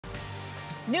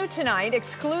New tonight,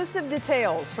 exclusive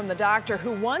details from the doctor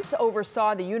who once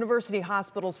oversaw the university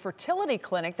hospital's fertility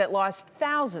clinic that lost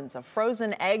thousands of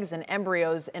frozen eggs and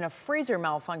embryos in a freezer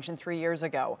malfunction 3 years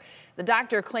ago. The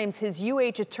doctor claims his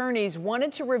UH attorneys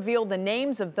wanted to reveal the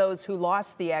names of those who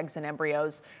lost the eggs and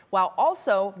embryos while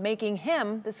also making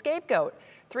him the scapegoat.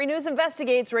 3 News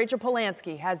Investigates' Rachel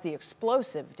Polansky has the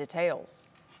explosive details.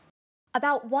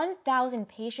 About 1,000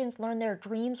 patients learned their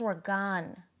dreams were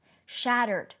gone,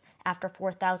 shattered, after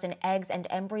 4,000 eggs and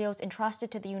embryos entrusted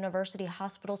to the university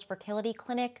hospital's fertility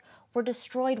clinic were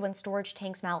destroyed when storage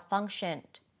tanks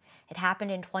malfunctioned. It happened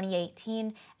in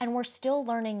 2018, and we're still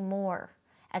learning more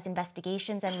as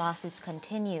investigations and lawsuits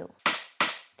continue.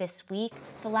 This week,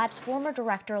 the lab's former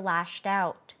director lashed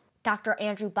out. Dr.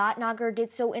 Andrew Botnager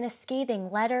did so in a scathing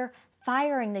letter,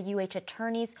 firing the UH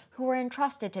attorneys who were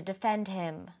entrusted to defend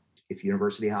him. If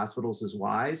University Hospitals is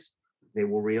wise, they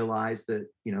will realize that,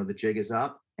 the jig is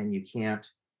up and you can't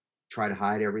try to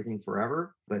hide everything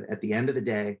forever. But at the end of the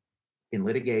day, in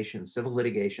litigation, civil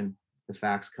litigation, the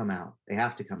facts come out. They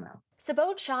have to come out.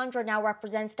 Subodh Chandra now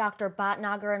represents Dr.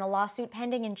 Botnager in a lawsuit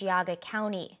pending in Geauga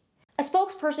County. A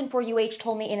spokesperson for UH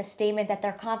told me in a statement that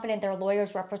they're confident their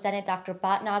lawyers represented Dr.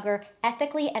 Botnager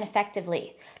ethically and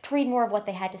effectively. To read more of what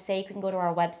they had to say, you can go to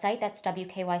our website, that's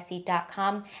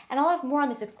wkyc.com, and I'll have more on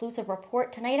this exclusive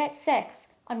report tonight at 6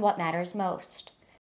 on What Matters Most.